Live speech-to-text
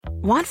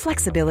Want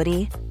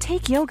flexibility?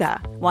 Take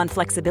yoga. Want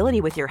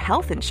flexibility with your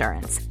health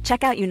insurance?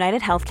 Check out United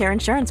Healthcare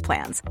Insurance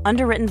Plans.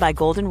 Underwritten by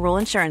Golden Rule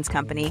Insurance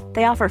Company,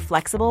 they offer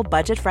flexible,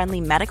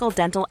 budget-friendly medical,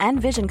 dental, and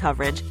vision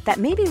coverage that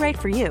may be right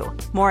for you.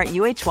 More at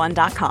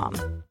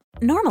uh1.com.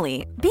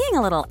 Normally, being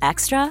a little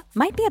extra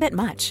might be a bit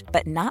much,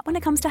 but not when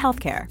it comes to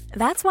healthcare.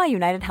 That's why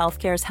United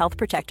Healthcare's Health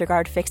Protector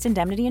Guard fixed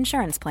indemnity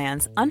insurance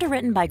plans,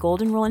 underwritten by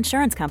Golden Rule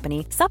Insurance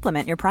Company,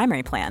 supplement your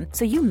primary plan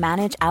so you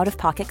manage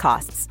out-of-pocket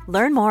costs.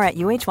 Learn more at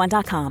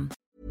uh1.com.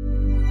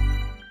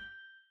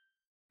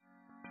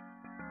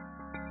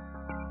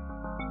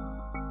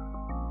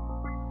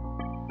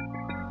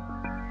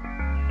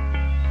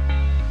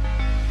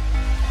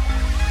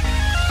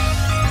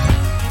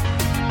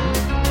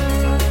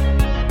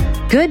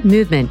 Good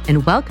movement,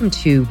 and welcome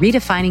to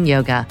Redefining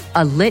Yoga,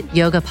 a lit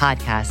yoga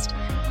podcast,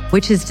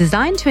 which is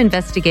designed to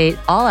investigate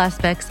all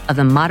aspects of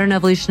the modern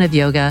evolution of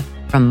yoga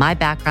from my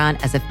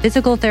background as a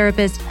physical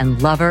therapist and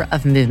lover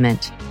of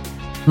movement.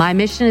 My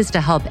mission is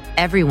to help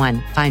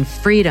everyone find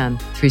freedom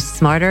through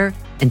smarter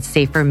and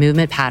safer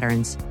movement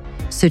patterns,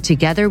 so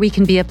together we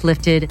can be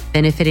uplifted,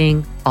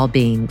 benefiting all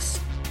beings.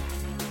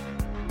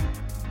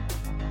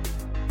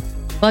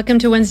 Welcome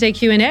to Wednesday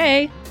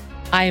Q&A.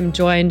 I am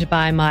joined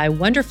by my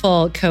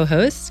wonderful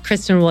co-host,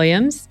 Kristen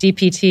Williams,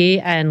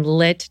 DPT and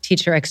Lit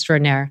Teacher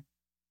Extraordinaire.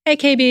 Hey,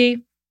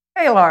 KB.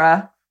 Hey,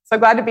 Laura. So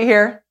glad to be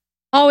here.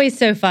 Always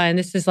so fun.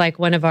 This is like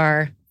one of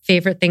our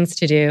favorite things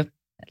to do.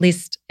 At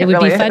least it would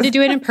really be fun to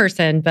do it in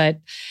person.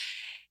 But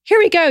here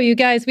we go, you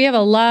guys. We have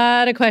a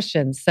lot of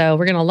questions, so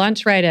we're going to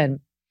launch right in.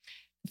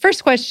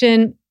 First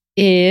question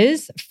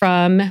is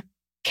from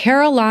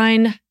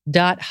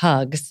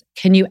Caroline.Hugs.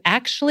 Can you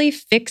actually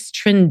fix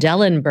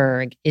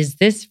Trendelenburg? Is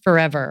this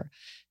forever?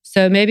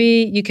 So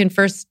maybe you can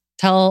first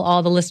tell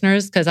all the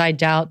listeners, because I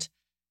doubt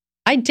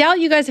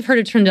you guys have heard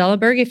of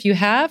Trendelenburg. If you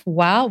have,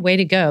 wow, way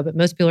to go. But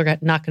most people are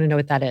not going to know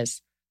what that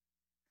is.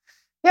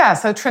 Yeah,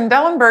 so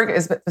Trendelenburg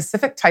is a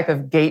specific type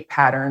of gait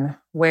pattern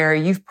where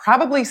you've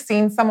probably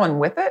seen someone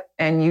with it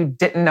and you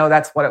didn't know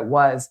that's what it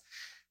was.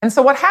 And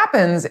so what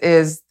happens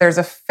is there's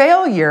a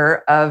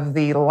failure of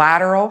the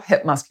lateral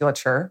hip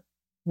musculature,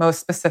 most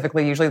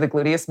specifically, usually the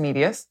gluteus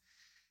medius,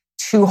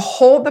 to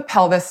hold the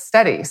pelvis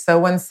steady. So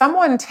when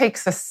someone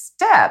takes a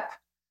step,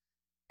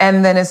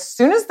 and then as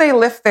soon as they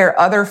lift their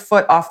other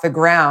foot off the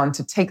ground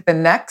to take the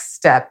next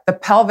step, the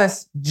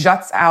pelvis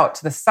juts out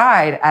to the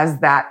side as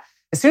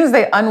soon as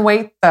they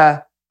unweight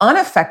the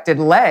unaffected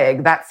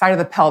leg, that side of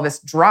the pelvis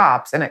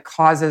drops, and it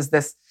causes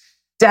this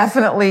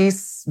definitely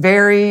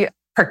very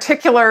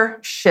particular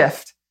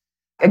shift,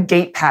 a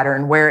gait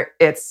pattern where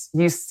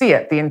you see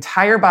it, the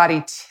entire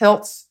body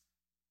tilts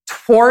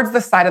towards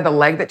the side of the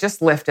leg that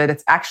just lifted.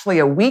 It's actually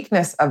a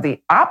weakness of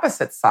the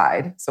opposite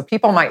side. So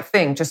people might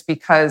think just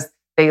because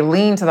they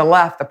lean to the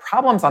left, the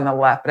problem's on the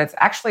left, but it's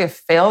actually a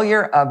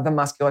failure of the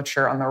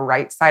musculature on the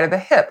right side of the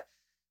hip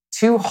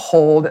to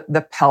hold the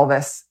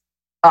pelvis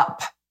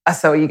up.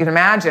 So you can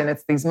imagine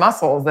it's these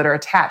muscles that are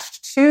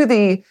attached to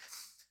the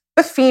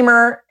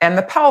femur and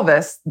the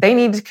pelvis. They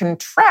need to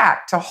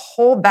contract to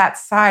hold that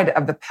side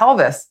of the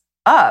pelvis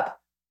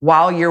up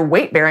while you're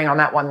weight bearing on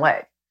that one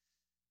leg.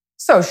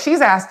 So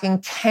she's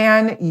asking,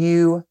 can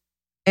you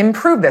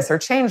improve this or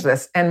change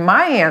this? And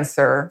my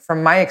answer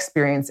from my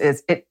experience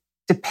is it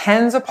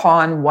depends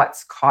upon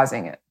what's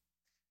causing it.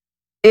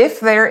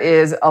 If there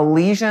is a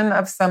lesion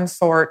of some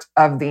sort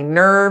of the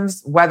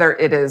nerves, whether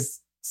it is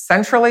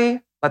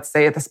centrally, let's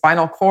say at the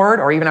spinal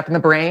cord or even up in the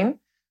brain,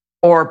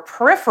 or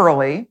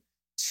peripherally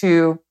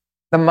to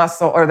the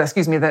muscle or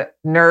the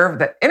nerve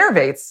that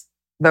innervates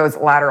those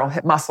lateral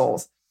hip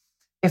muscles,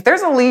 if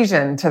there's a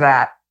lesion to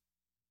that,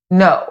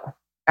 no.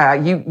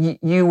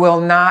 You will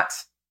not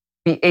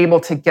be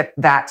able to get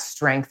that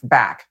strength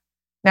back.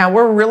 Now,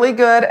 we're really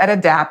good at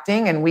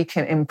adapting and we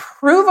can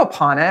improve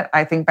upon it,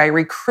 I think, by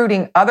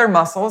recruiting other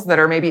muscles that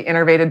are maybe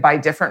innervated by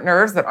different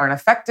nerves that aren't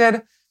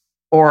affected,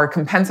 or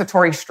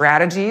compensatory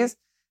strategies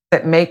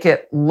that make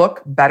it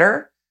look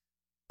better.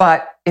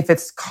 But if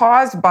it's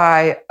caused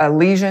by a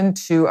lesion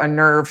to a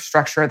nerve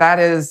structure, that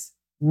is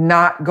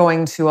not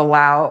going to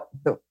allow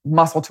the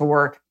muscle to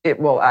work. It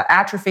will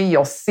atrophy.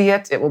 You'll see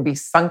it. It will be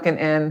sunken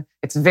in.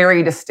 It's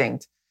very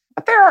distinct.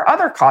 But there are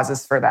other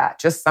causes for that.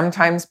 Just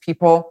sometimes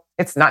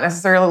it's not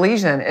necessarily a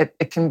lesion.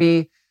 It can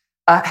be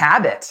a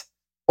habit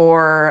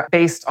or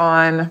based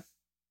on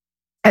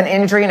an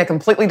injury in a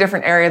completely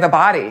different area of the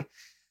body.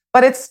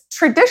 But it's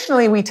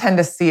traditionally, we tend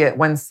to see it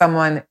when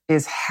someone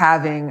is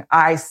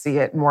I see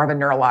it more of a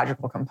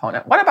neurological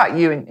component. What about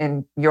you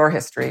in your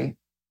history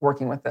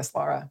working with this,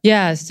 Laura?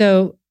 Yeah.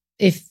 So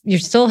if you're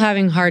still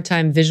having a hard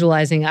time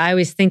visualizing, I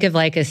always think of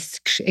like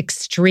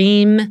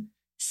extreme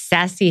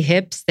sassy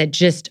hips that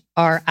just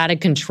are out of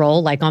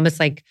control, like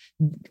almost like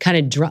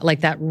kind of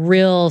like that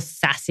real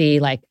sassy,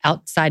 like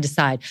outside to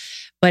side.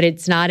 But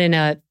it's not in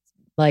a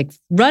like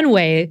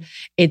runway.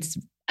 It's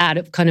out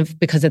of kind of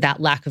because of that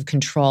lack of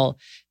control.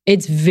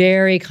 It's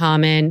very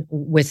common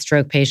with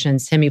stroke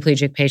patients,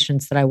 hemiplegic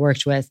patients that I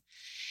worked with.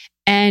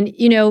 And,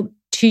 you know,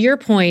 to your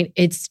point,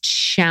 it's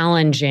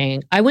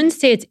challenging. I wouldn't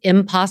say it's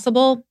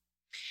impossible,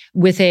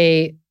 with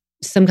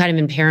some kind of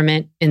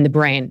impairment in the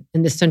brain,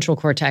 in the central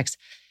cortex.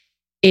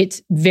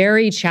 It's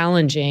very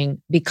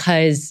challenging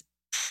because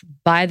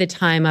by the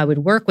time I would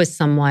work with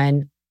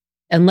someone,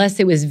 unless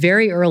it was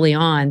very early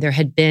on, there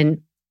had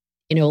been,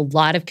 a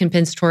lot of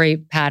compensatory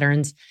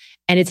patterns.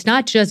 And it's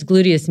not just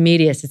gluteus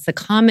medius, it's a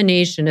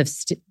combination of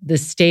the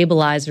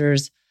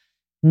stabilizers,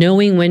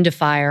 knowing when to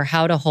fire,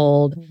 how to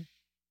hold,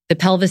 the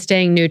pelvis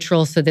staying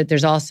neutral so that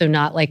there's also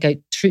not like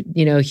a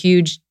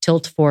huge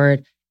tilt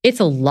forward. It's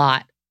a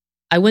lot.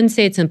 I wouldn't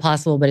say it's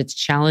impossible, but it's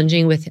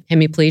challenging with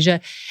hemiplegia.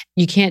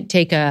 You can't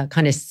take a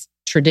kind of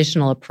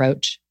traditional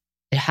approach.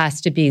 It has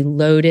to be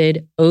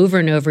loaded over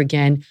and over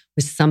again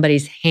with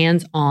somebody's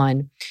hands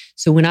on.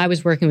 So when I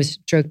was working with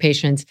stroke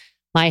patients,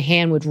 my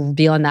hand would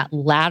be on that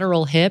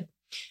lateral hip,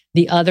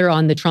 the other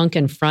on the trunk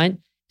and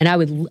front. And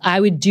I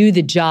would do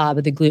the job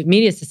of the glute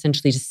medius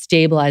essentially to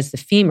stabilize the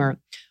femur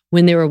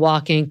when they were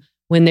walking,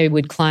 when they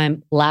would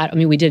climb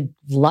we did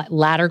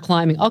ladder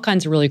climbing, all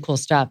kinds of really cool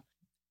stuff.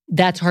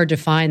 That's hard to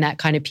find, that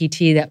kind of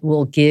PT that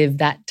will give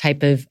that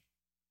type of,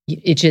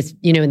 it just,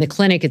 in the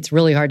clinic, it's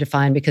really hard to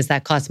find because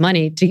that costs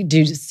money to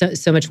do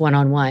so much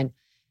one-on-one.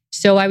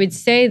 So I would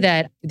say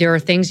that there are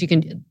things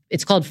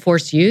it's called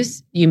force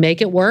use. You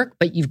make it work,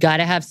 but you've got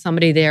to have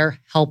somebody there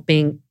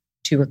helping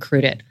to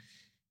recruit it.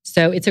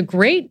 So it's a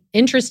great,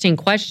 interesting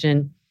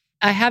question.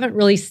 I haven't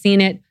really seen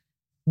it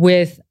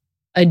with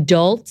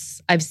adults.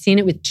 I've seen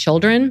it with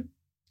children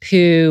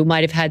who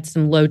might have had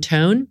some low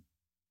tone,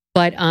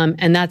 but,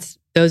 and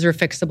those are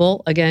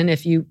fixable. Again,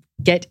 if you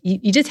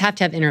just have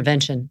to have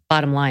intervention,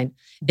 bottom line.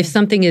 If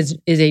something is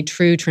a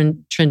true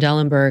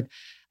Trendelenburg,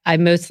 I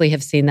mostly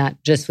have seen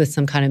that just with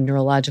some kind of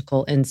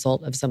neurological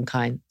insult of some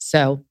kind.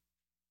 So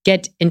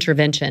get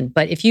intervention.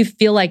 But if you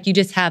feel like you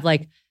just have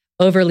like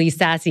overly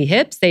sassy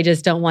hips, they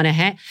just don't want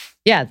to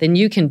then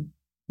you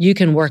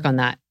can work on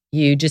that.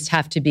 You just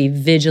have to be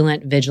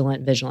vigilant.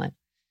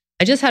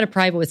 I just had a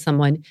private with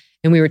someone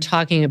and we were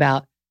talking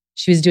about,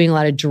 she was doing a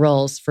lot of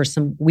drills for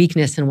some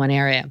weakness in one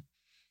area.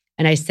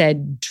 And I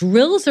said,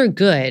 drills are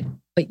good,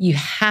 but you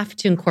have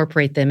to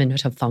incorporate them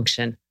into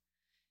function.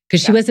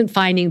 Because she wasn't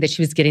finding that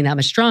she was getting that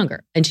much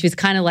stronger. And she was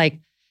kind of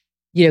like,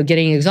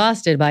 getting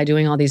exhausted by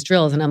doing all these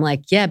drills. And I'm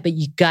like, yeah, but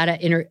you gotta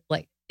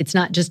it's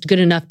not just good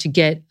enough to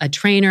get a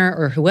trainer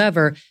or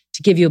whoever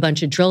to give you a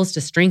bunch of drills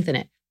to strengthen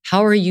it.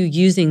 How are you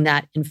using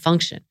that in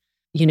function?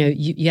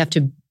 You have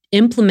to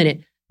implement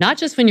it, not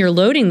just when you're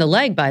loading the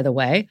leg, by the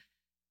way.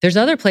 There's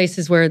other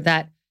places where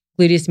that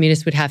gluteus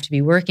medius would have to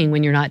be working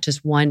when you're not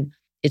just one.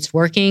 It's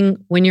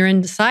working when you're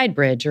in the side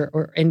bridge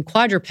or in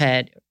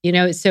quadruped,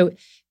 So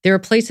there are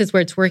places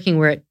where it's working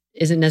where it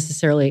isn't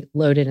necessarily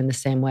loaded in the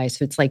same way.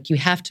 So it's like you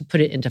have to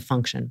put it into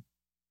function.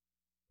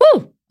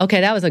 Woo!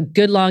 Okay, that was a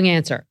good long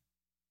answer.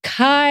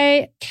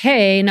 Kai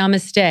K,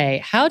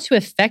 namaste. How to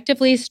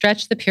effectively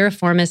stretch the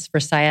piriformis for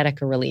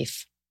sciatica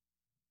relief.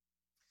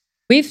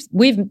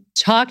 We've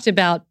talked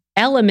about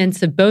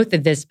elements of both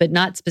of this, but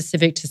not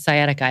specific to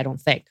sciatica, I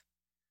don't think.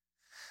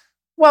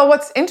 Well,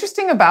 what's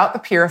interesting about the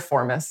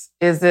piriformis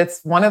is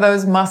it's one of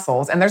those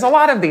muscles, and there's a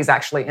lot of these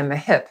actually in the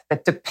hip,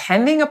 that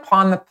depending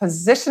upon the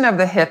position of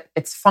the hip,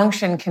 its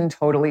function can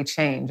totally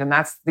change. And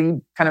that's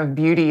the kind of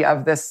beauty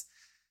of this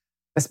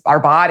our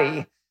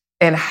body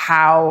and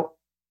how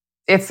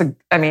I find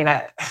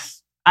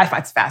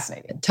it's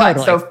fascinating.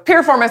 Totally. So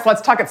piriformis,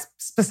 let's talk it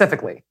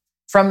specifically.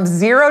 From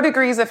 0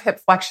 degrees of hip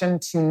flexion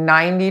to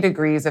 90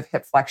 degrees of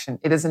hip flexion,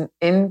 it is an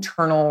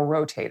internal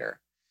rotator.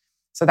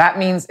 So that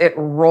means it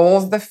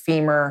rolls the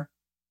femur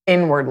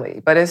inwardly.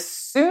 But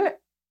external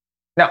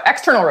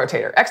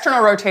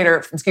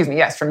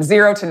rotator, from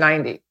 0 to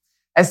 90.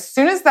 As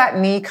soon as that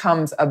knee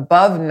comes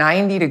above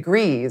 90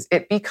 degrees,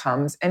 it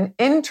becomes an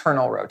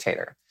internal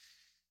rotator.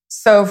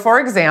 So for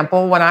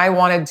example, when I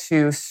wanted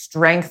to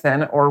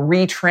strengthen or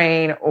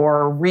retrain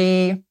or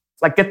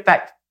get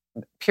that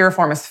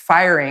piriformis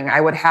firing, I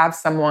would have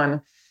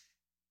someone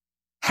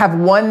have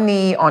one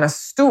knee on a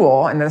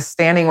stool and then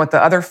standing with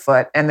the other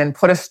foot and then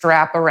put a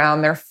strap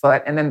around their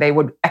foot. And then they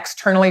would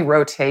externally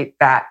rotate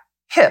that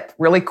hip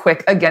really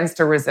quick against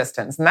a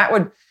resistance.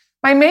 And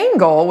my main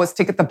goal was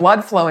to get the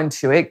blood flow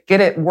into it, get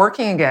it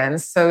working again.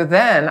 So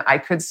then I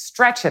could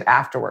stretch it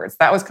afterwards.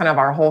 That was kind of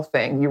our whole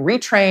thing. You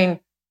retrain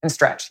and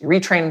stretch. You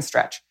retrain and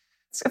stretch.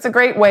 It's a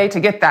great way to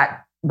get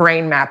that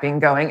brain mapping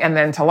going. And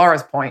then to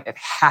Laura's point, it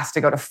has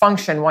to go to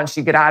function once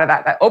you get out of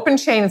that. That open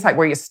chain is like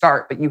where you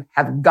start, but you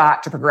have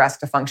got to progress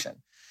to function.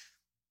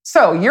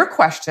 So your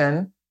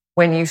question,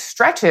 when you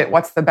stretch it,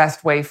 what's the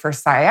best way for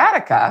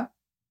sciatica?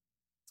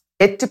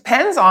 It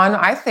depends on,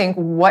 I think,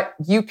 what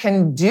you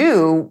can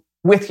do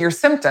with your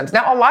symptoms.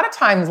 Now, a lot of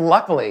times,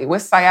 luckily,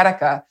 with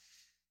sciatica,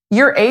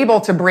 you're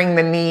able to bring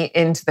the knee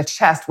into the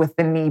chest with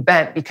the knee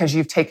bent because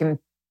you've taken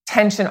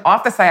tension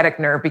off the sciatic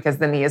nerve because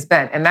the knee is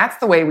bent. And that's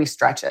the way we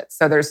stretch it.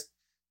 So there's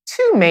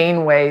two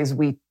main ways,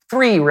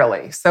 three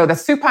really. So the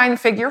supine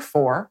figure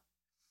 4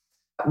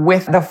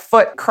 with the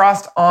foot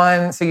crossed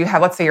on. So you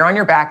have, let's say you're on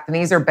your back, the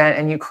knees are bent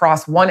and you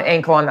cross one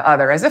ankle on the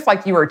other as if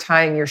like you were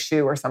tying your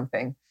shoe or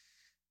something.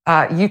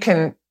 You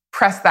can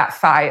press that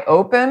thigh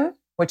open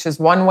which is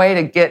one way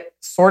to get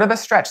sort of a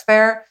stretch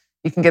there.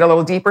 You can get a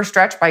little deeper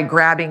stretch by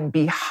grabbing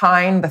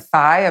behind the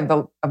thigh of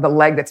the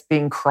leg that's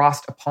being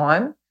crossed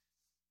upon.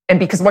 And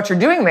because what you're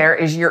doing there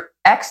is you're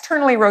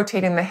externally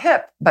rotating the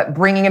hip, but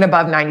bringing it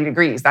above 90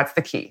 degrees. That's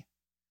the key.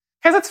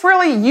 Because it's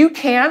really, you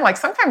can, like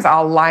sometimes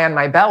I'll lie on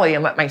my belly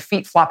and let my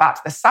feet flop out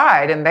to the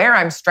side. And there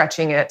I'm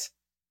stretching it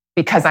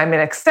because I'm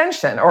in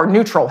extension or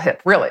neutral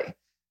hip, really.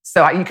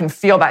 So you can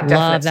feel that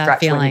definite stretch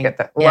feeling. when you get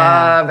that.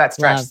 Love that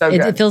stretch. Love. So good.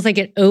 It feels like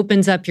it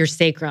opens up your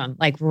sacrum,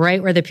 like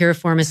right where the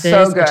piriformis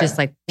So is, good. it just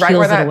like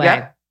peels it away.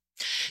 Yep.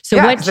 So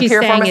Yeah, what she's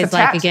saying is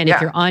like, attached. again,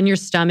 if you're on your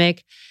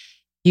stomach,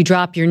 you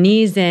drop your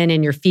knees in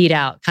and your feet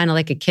out, kind of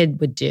like a kid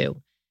would do.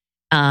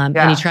 And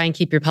you try and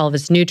keep your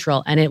pelvis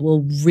neutral, and it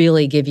will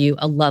really give you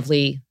a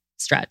lovely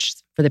stretch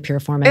for the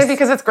piriformis. It's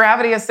because it's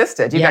gravity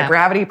assisted. You've got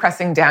gravity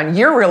pressing down.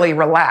 You're really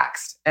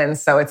relaxed. And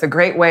so it's a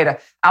great way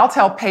I'll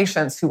tell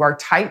patients who are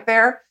tight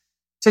there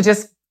to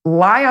just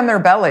lie on their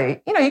belly.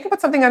 You know, you can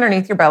put something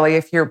underneath your belly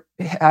if your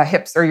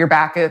hips or your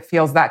back, it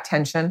feels that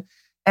tension,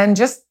 and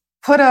just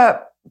put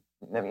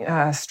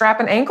strap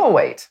an ankle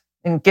weight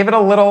and give it a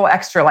little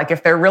extra, like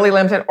if they're really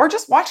limited, or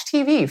just watch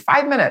TV,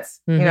 5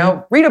 minutes, you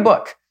know, read a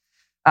book.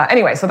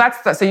 Anyway, so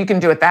so you can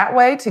do it that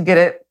way to get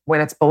it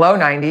when it's below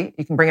 90.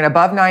 You can bring it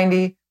above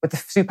 90 with the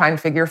supine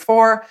figure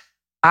 4.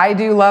 I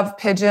do love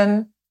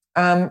pigeon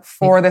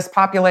for this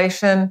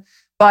population.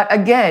 But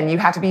again, you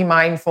have to be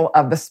mindful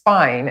of the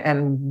spine.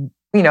 And,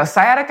 you know,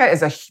 sciatica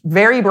is a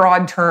very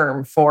broad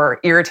term for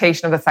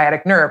irritation of the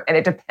sciatic nerve, and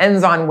it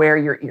depends on where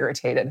you're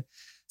irritated.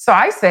 So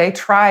I say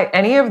try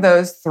any of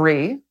those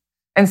 3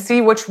 and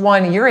see which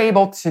one you're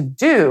able to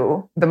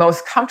do the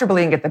most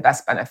comfortably and get the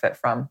best benefit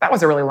from. That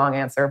was a really long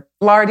answer.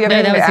 Laura, do you have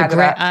anything to add to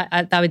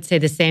that? I would say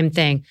the same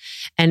thing.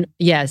 And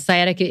yeah,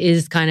 sciatica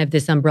is kind of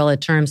this umbrella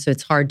term, so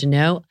it's hard to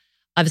know.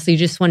 Obviously, you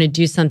just want to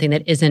do something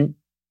that isn't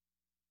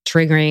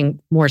triggering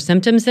more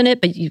symptoms in it.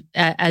 But you,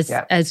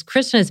 as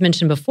Kristen has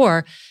mentioned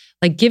before,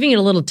 like giving it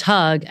a little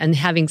tug and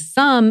having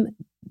some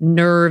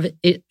nerve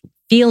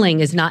feeling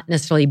is not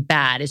necessarily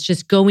bad. It's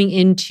just going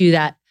into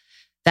that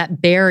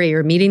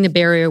barrier, meeting the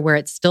barrier where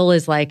it still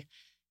is like,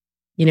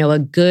 you know, a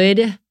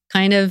good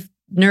kind of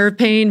nerve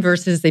pain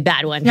versus the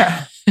bad one.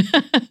 Yeah.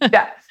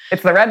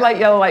 It's the red light,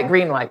 yellow light,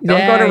 green light.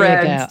 Don't go to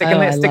red.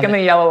 Stick in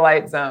the yellow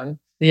light zone.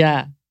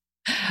 Yeah.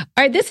 All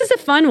right. This is a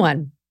fun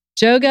one.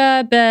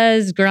 Joga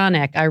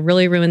Bezgranek. I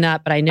really ruined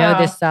that, but I know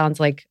this sounds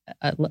like,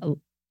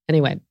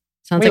 anyway,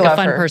 sounds like a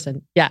fun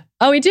person. Yeah.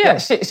 Oh, we do. Yeah,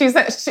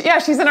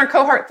 she's in our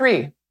cohort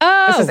 3.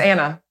 Oh. This is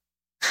Anna.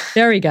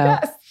 There we go.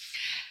 Yes.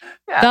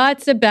 Yeah.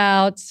 Thoughts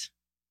about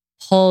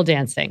pole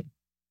dancing.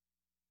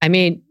 I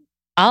mean,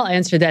 I'll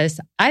answer this.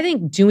 I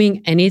think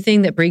doing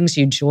anything that brings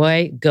you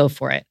joy, go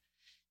for it.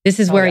 This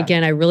is where,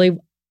 again, I really,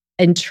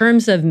 in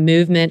terms of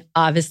movement,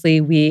 obviously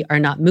we are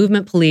not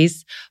movement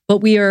police, but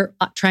we are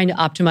trying to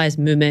optimize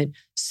movement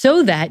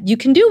so that you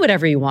can do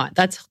whatever you want.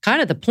 That's kind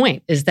of the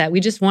point, is that we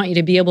just want you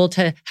to be able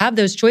to have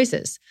those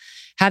choices,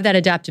 have that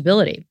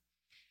adaptability.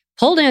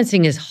 Pole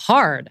dancing is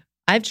hard.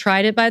 I've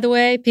tried it, by the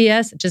way,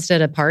 PS, just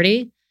at a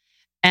party.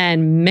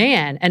 And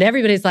man, and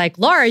everybody's like,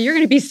 Laura, you're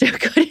going to be so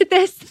good at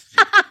this.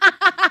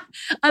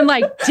 I'm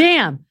like,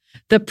 damn,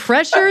 the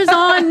pressure is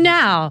on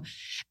now.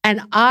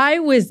 And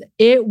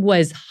it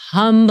was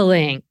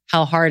humbling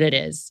how hard it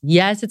is.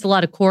 Yes, it's a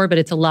lot of core, but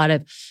it's a lot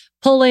of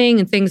pulling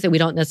and things that we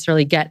don't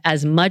necessarily get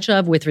as much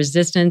of with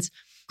resistance,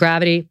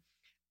 gravity.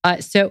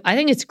 So I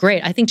think it's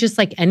great. I think just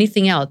like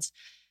anything else,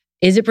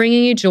 is it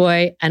bringing you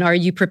joy? And are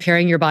you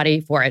preparing your body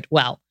for it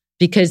well?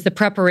 Because the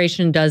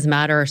preparation does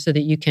matter so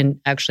that you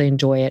can actually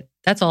enjoy it.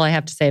 That's all I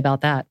have to say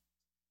about that.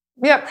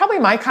 Yeah, probably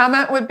my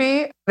comment would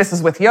be, this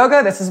is with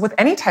yoga, this is with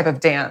any type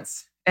of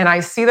dance. And I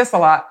see this a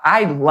lot.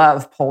 I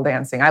love pole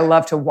dancing. I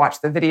love to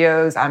watch the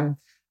videos.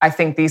 I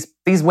think these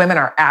women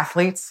are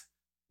athletes.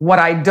 What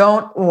I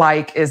don't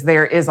like is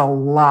there is a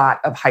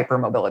lot of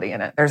hypermobility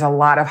in it. There's a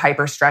lot of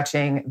hyper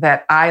stretching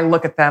that I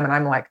look at them and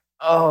I'm like,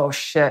 oh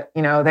shit,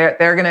 you know, they're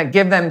going to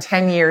give them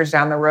 10 years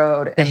down the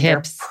road. The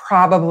hips.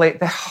 Probably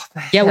the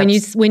yeah.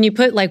 hips. When you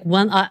put like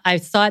one, I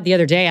saw it the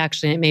other day,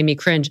 actually, and it made me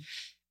cringe.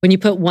 When you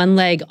put one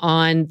leg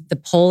on the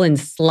pole and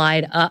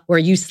slide up, or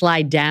you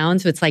slide down.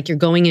 So it's like you're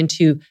going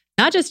into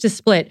not just a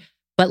split,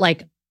 but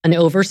like an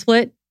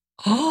oversplit.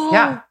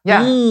 Oh,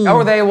 yeah.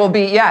 Or they will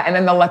be, and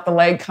then they'll let the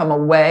leg come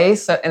away.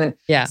 So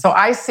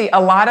I see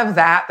a lot of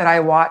that I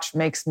watch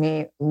makes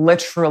me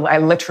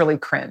literally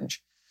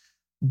cringe.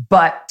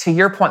 But to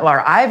your point,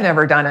 Laura, I've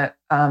never done it.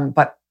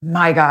 But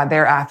my God,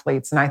 they're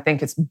athletes. And I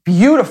think it's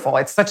beautiful.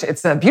 It's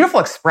a beautiful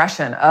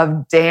expression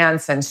of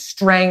dance and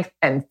strength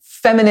and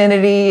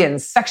femininity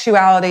and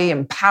sexuality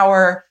and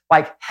power.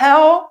 Like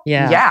hell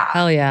yeah.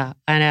 Hell yeah.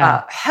 I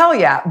know. Hell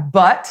yeah.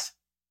 But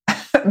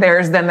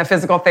there's then the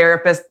physical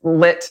therapist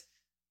me,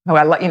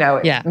 I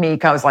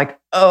was like,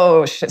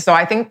 oh shit. So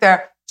I think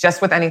that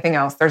just with anything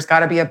else, there's got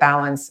to be a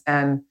balance.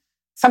 And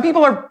some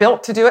people are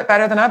built to do it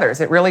better than others.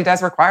 It really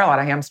does require a lot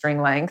of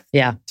hamstring length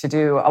to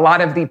do a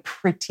lot of the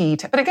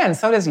but again,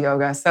 so does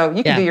yoga. So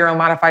you can do your own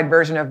modified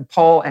version of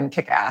pole and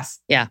kick ass.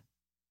 Yeah.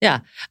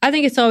 Yeah. I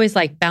think it's always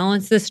like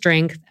balance the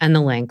strength and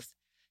the length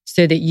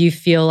so that you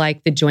feel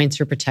like the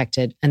joints are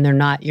protected and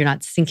you're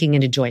not sinking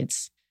into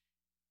joints.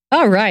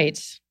 All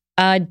right.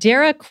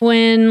 Dara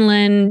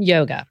Quinlan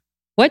Yoga.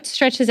 What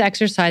stretches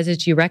exercises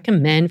do you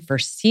recommend for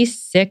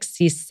C6,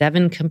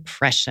 C7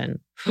 compression?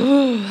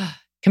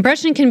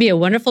 Compression can be a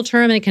wonderful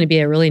term and it can be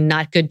a really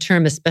not good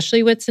term,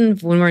 especially when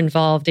we're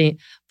involving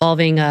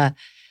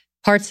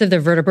parts of the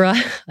vertebra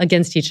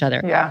against each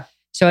other. Yeah.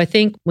 So I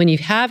think when you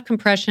have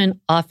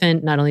compression,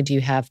 often not only do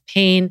you have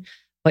pain,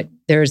 but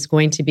there's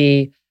going to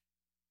be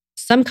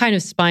some kind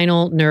of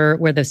spinal nerve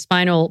where the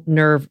spinal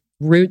nerve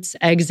roots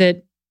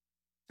exit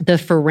the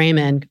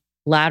foramen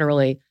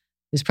laterally.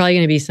 There's probably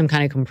going to be some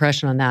kind of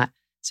compression on that.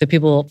 So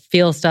people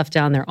feel stuff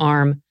down their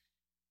arm,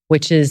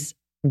 which is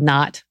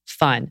not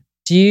fun.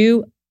 Do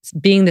you,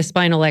 being the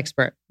spinal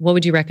expert, what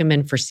would you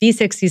recommend for C6,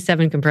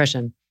 C7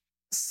 compression?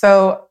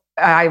 So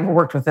I've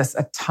worked with this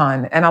a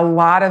ton, and a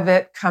lot of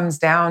it comes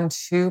down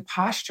to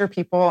posture,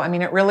 people. I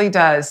mean, it really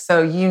does.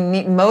 So you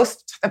need,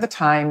 most of the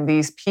time,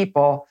 these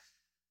people,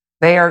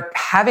 they are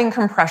having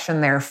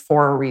compression there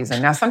for a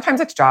reason. Now, sometimes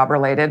it's job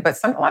related, but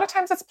a lot of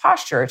times it's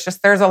posture. It's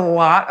just there's a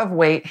lot of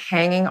weight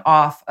hanging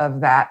off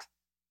of that.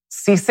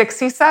 C6,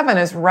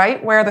 C7 is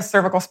right where the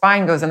cervical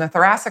spine goes in the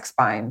thoracic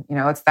spine. You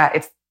know,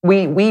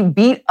 we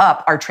beat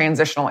up our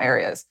transitional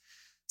areas.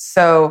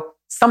 So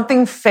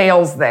something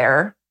fails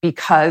there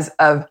because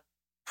of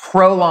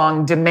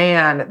prolonged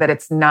demand that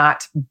it's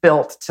not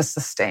built to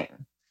sustain.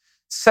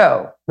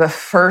 So the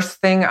first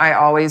thing I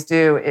always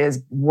do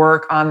is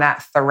work on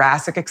that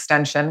thoracic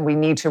extension. We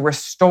need to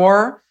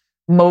restore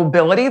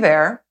mobility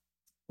there.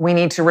 We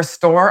need to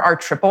restore our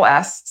triple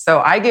S. So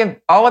I give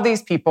all of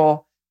these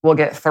people will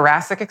get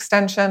thoracic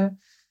extension.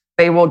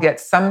 They will get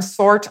some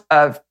sort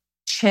of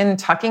chin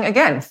tucking.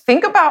 Again,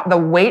 think about the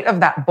weight of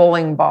that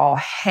bowling ball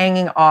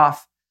hanging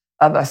off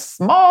of a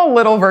small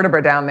little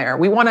vertebra down there.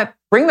 We want to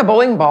bring the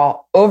bowling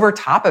ball over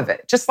top of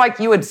it, just like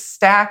you would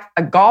stack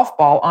a golf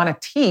ball on a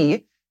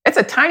tee. It's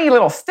a tiny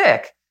little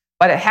stick,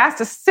 but it has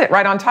to sit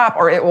right on top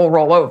or it will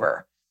roll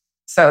over.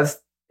 So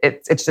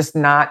it's just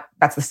not,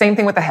 that's the same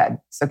thing with the head.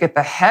 So get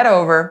the head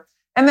over.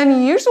 And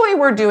then usually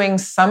we're doing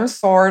some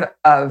sort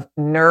of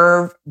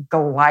nerve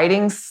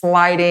gliding,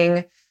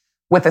 sliding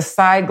with a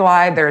side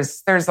glide.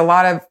 There's a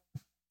lot of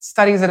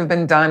studies that have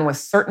been done with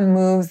certain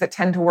moves that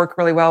tend to work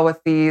really well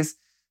with these.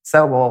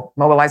 So we'll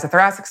mobilize the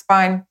thoracic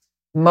spine,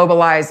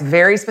 mobilize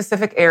very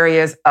specific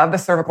areas of the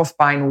cervical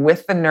spine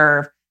with the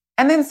nerve.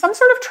 And then some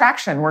sort of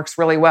traction works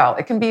really well.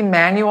 It can be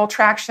manual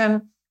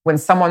traction when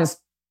someone's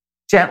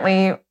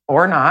gently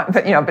or not,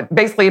 but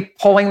basically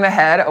pulling the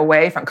head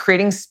away from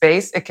creating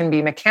space. It can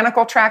be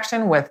mechanical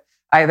traction with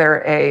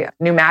either a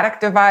pneumatic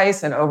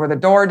device, an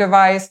over-the-door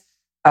device,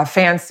 a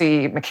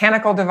fancy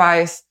mechanical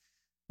device.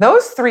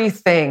 Those three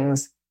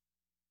things,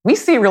 we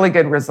see really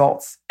good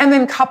results. And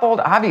then coupled,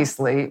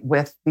 obviously,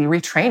 with the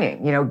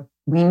retraining.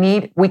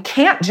 We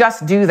can't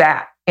just do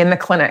that in the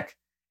clinic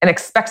and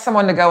expect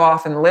someone to go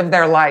off and live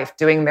their life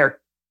doing their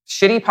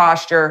shitty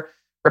posture,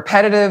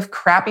 repetitive,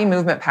 crappy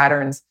movement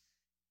patterns.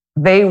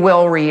 They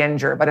will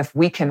re-injure. But if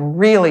we can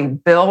really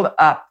build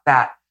up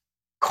that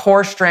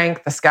core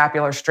strength, the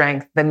scapular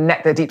strength,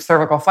 the deep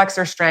cervical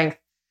flexor strength,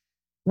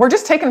 we're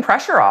just taking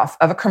pressure off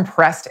of a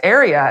compressed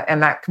area.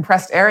 And that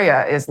compressed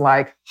area is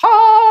like,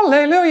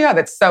 hallelujah,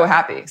 that's so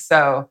happy.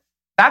 So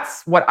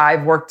that's what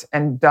I've worked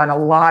and done a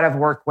lot of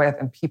work with,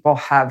 and people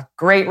have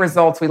great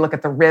results. We look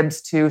at the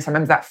ribs too.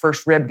 Sometimes that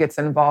first rib gets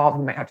involved.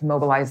 We might have to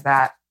mobilize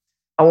that.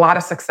 A lot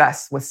of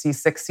success with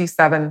C6,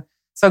 C7.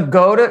 So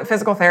go to a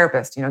physical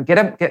therapist. Go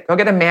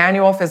get a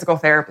manual physical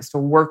therapist to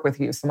work with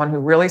you, someone who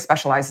really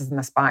specializes in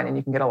the spine, and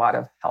you can get a lot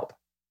of help.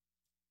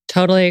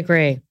 Totally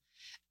agree.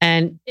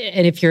 And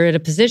if you're at a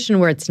position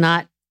where it's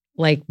not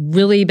like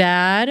really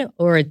bad,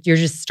 or you're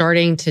just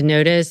starting to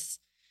notice,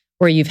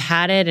 or you've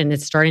had it and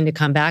it's starting to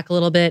come back a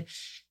little bit,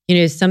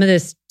 some of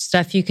this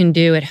stuff you can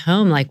do at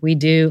home, like we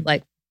do,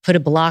 like put a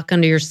block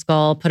under your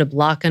skull, put a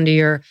block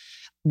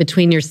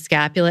between your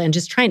scapula, and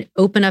just try and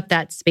open up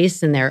that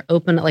space in there.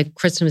 Open, like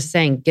Kristen was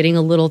saying, getting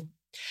a little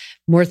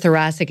more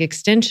thoracic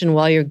extension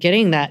while you're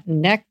getting that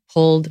neck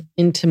pulled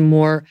into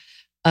more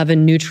of a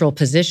neutral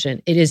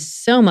position. It is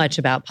so much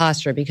about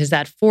posture because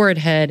that forward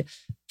head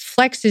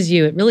flexes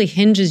you. It really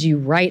hinges you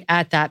right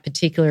at that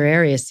particular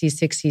area,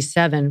 C6,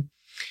 C7.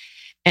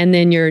 And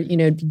then you're,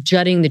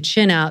 jutting the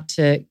chin out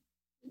to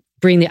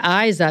bring the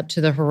eyes up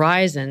to the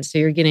horizon. So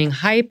you're getting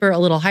a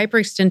little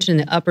hyperextension in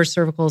the upper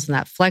cervicals and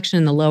that flexion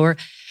in the lower.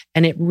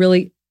 And it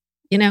really,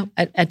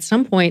 at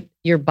some point,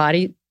 your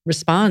body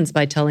responds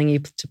by telling you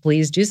to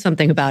please do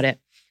something about it.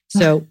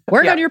 So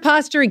work on your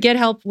posture and get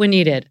help when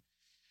needed.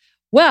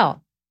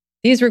 Well,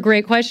 these were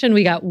great questions.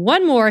 We got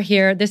one more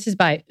here. This is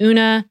by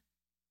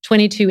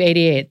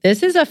Una2288.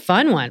 This is a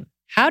fun one.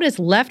 How does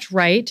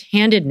left-right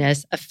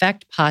handedness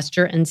affect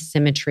posture and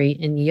symmetry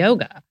in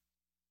yoga?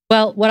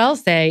 Well, what I'll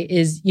say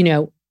is,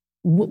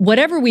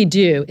 whatever we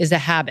do is a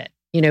habit.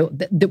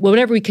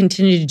 Whatever we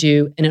continue to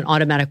do in an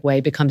automatic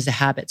way becomes a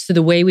habit. So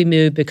the way we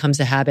move becomes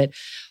a habit.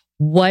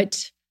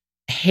 What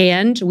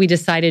hand we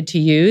decided to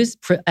use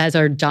as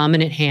our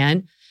dominant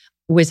hand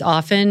was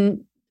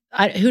often,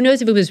 who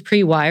knows if it was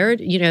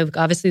pre-wired?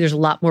 Obviously there's a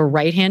lot more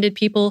right-handed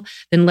people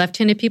than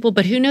left-handed people,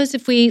 but who knows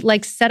if we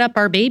set up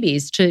our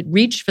babies to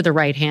reach for the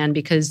right hand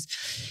because,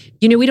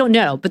 we don't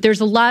know. But there's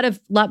a lot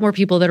more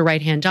people that are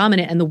right-hand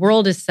dominant, and the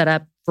world is set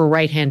up for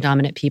right-hand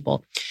dominant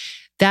people.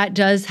 That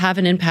does have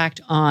an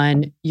impact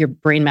on your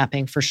brain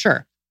mapping for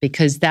sure,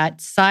 because that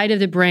side of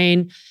the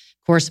brain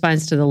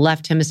corresponds to the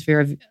left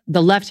hemisphere of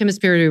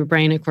your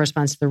brain. It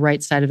corresponds to the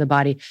right side of the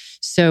body.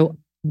 So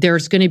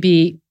there's going to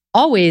be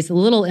always a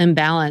little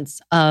imbalance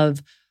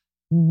of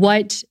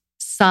what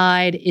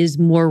side is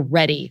more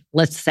ready,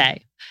 let's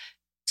say.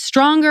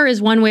 Stronger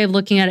is one way of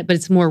looking at it, but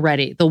it's more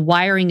ready. The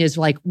wiring is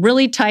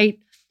really tight,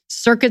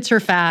 circuits are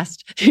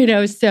fast,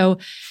 so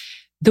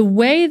the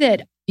way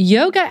that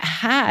yoga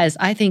has,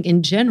 I think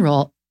in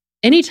general,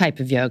 any type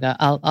of yoga,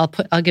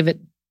 I'll give it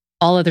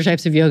all other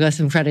types of yoga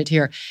some credit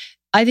here.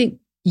 I think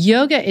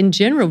yoga in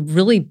general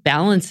really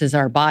balances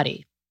our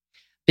body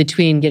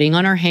between getting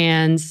on our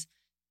hands,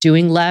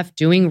 doing left,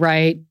 doing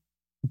right,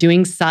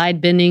 doing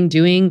side bending,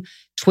 doing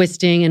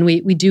twisting, and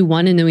we do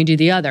one and then we do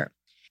the other.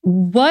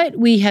 What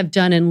we have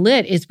done in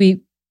LYT is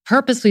we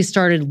purposely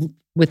started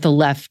with the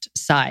left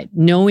side,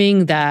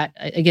 knowing that,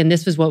 again,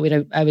 this was what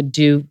I would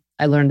do.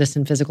 I learned this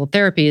in physical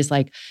therapy, is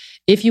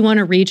if you want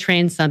to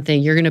retrain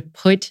something, you're going to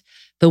put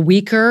the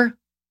weaker,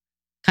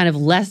 kind of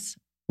less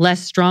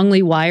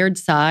strongly wired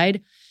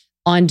side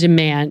on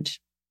demand.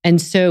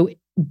 And so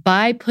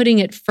by putting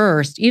it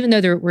first, even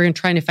though we're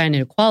trying to find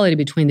an equality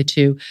between the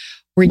two,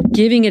 we're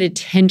giving it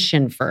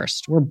attention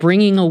first. We're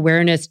bringing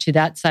awareness to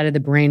that side of the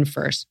brain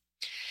first.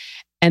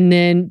 And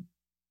then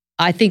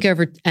I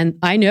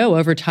know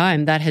over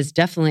time that has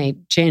definitely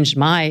changed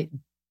my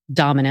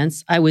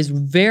dominance. I was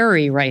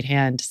very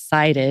right-hand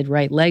sided,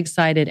 right leg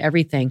sided,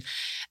 everything.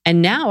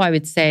 And now I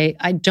would say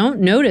I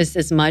don't notice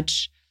as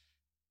much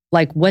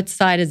what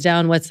side is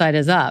down, what side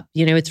is up.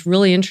 It's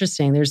really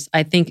interesting.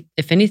 I think,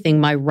 if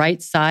anything, my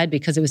right side,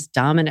 because it was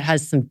dominant,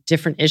 has some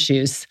different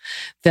issues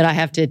that I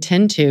have to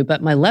attend to,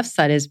 but my left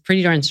side is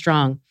pretty darn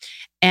strong.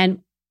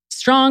 And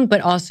strong,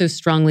 but also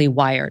strongly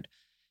wired.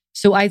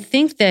 So I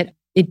think that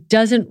it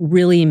doesn't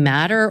really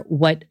matter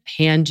what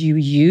hand you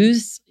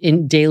use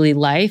in daily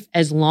life,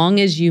 as long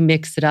as you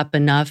mix it up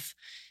enough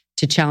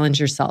to challenge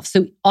yourself.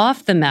 So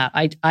off the mat,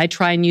 I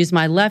try and use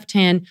my left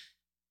hand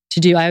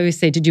I always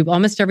say to do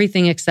almost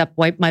everything except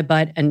wipe my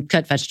butt and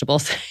cut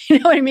vegetables. You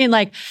know what I mean?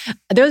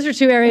 Those are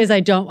two areas I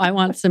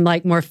want some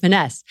more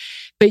finesse.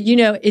 But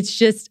it's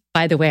just,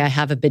 by the way, I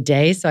have a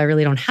bidet, so I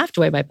really don't have to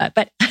wipe my butt.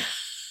 But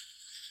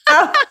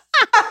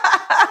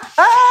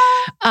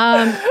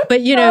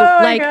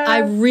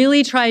I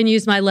really try and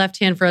use my left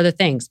hand for other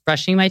things,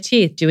 brushing my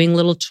teeth, doing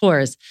little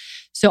chores.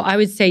 So I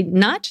would say,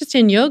 not just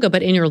in yoga,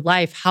 but in your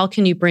life, how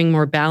can you bring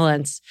more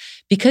balance?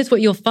 Because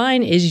what you'll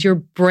find is your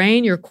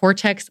brain, your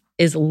cortex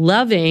is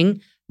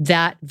loving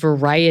that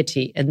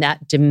variety and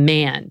that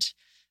demand.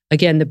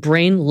 Again, the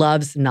brain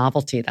loves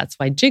novelty. That's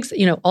why jigs,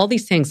 all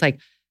these things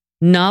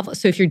novel.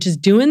 So if you're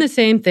just doing the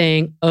same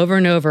thing over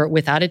and over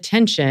without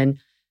attention,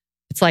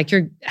 it's like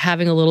you're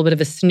having a little bit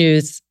of a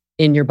snooze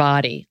in your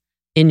body,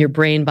 in your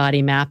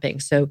brain-body mapping.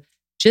 So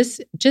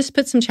just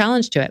put some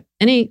challenge to it.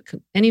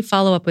 Any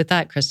follow-up with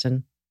that,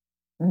 Kristen?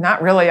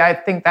 Not really. I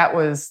think that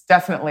was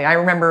definitely, I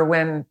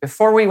remember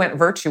before we went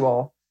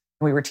virtual,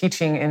 we were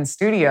teaching in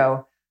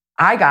studio,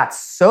 I got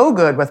so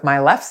good with my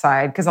left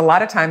side because a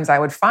lot of times I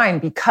would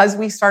find, because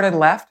we started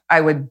left,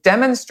 I would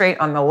demonstrate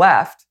on the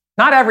left,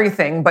 not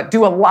everything, but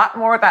do a lot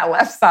more with that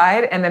left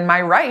side. And then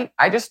my right,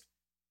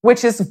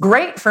 which is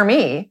great for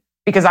me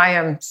because I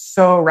am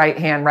so right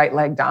hand, right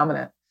leg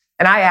dominant.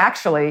 And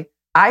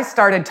I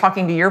started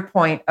talking to your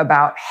point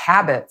about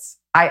habits.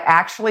 I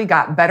actually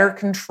got better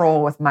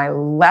control with my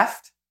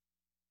left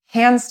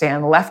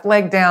handstand, left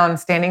leg down,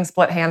 standing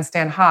split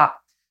handstand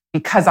hop,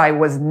 because I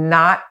was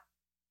not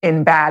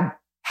in bad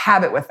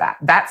habit with that.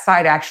 That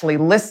side actually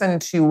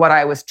listened to what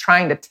I was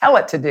trying to tell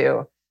it to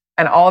do.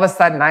 And all of a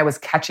sudden I was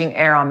catching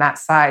air on that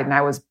side, and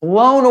I was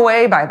blown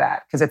away by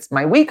that because it's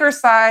my weaker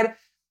side,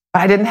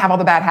 but I didn't have all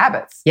the bad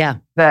habits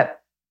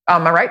that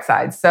on my right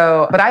side.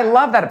 So, but I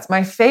love that. It's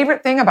my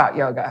favorite thing about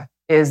yoga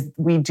is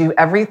we do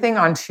everything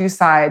on two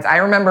sides. I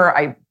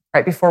remember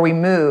right before we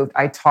moved,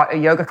 I taught a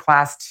yoga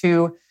class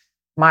to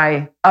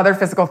my other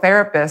physical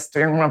therapist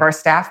during one of our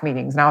staff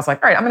meetings. And I was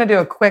like, all right, I'm going to do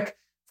a quick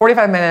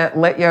 45-minute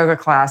LYT yoga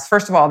class.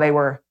 First of all, they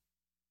were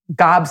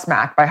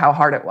gobsmacked by how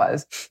hard it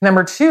was.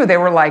 Number two, they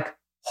were like,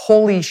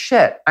 holy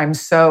shit, I'm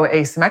so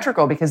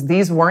asymmetrical, because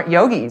these weren't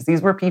yogis.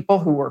 These were people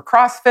who were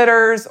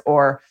CrossFitters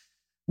or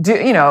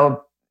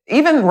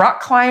even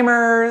rock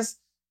climbers,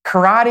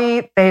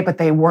 karate, but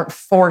they weren't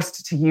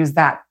forced to use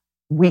that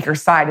weaker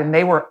side. And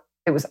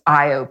it was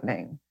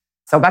eye-opening.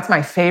 So that's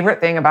my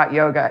favorite thing about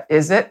yoga,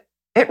 is it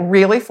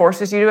really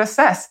forces you to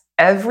assess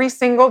every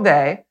single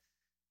day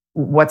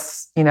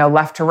what's,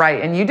 left to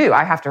right. And you do.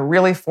 I have to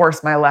really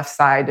force my left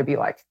side to be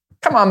like,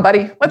 come on,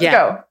 buddy, let's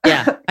go.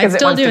 Yeah. I'm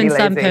still doing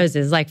some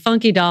poses like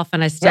funky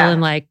dolphin. I still am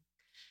like,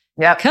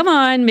 Yep. Come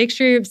on, make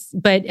sure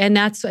and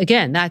that's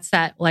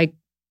that like,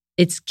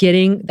 it's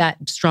getting that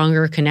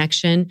stronger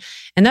connection.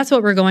 And that's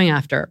what we're going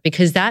after,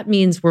 because that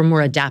means we're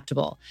more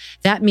adaptable.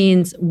 That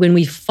means when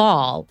we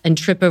fall and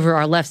trip over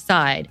our left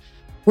side,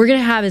 we're going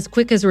to have as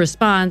quick as a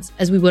response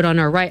as we would on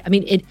our right. I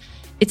mean,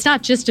 it's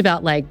not just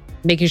about like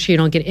making sure you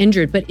don't get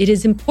injured, but it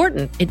is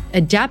important.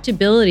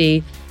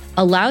 Adaptability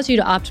allows you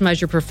to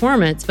optimize your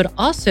performance, but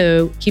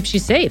also keeps you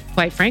safe.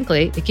 Quite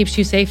frankly, it keeps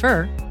you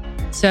safer.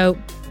 So,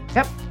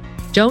 yep.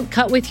 Don't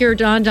cut with your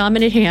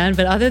non-dominant hand,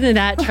 but other than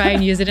that, try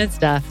and use it and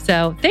stuff.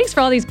 So thanks for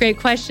all these great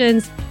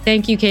questions.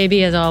 Thank you,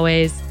 KB, as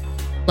always.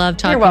 Love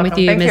talking with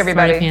you. Thank you,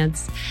 everybody.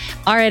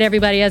 All right,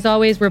 everybody. As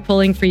always, we're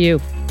pulling for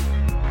you.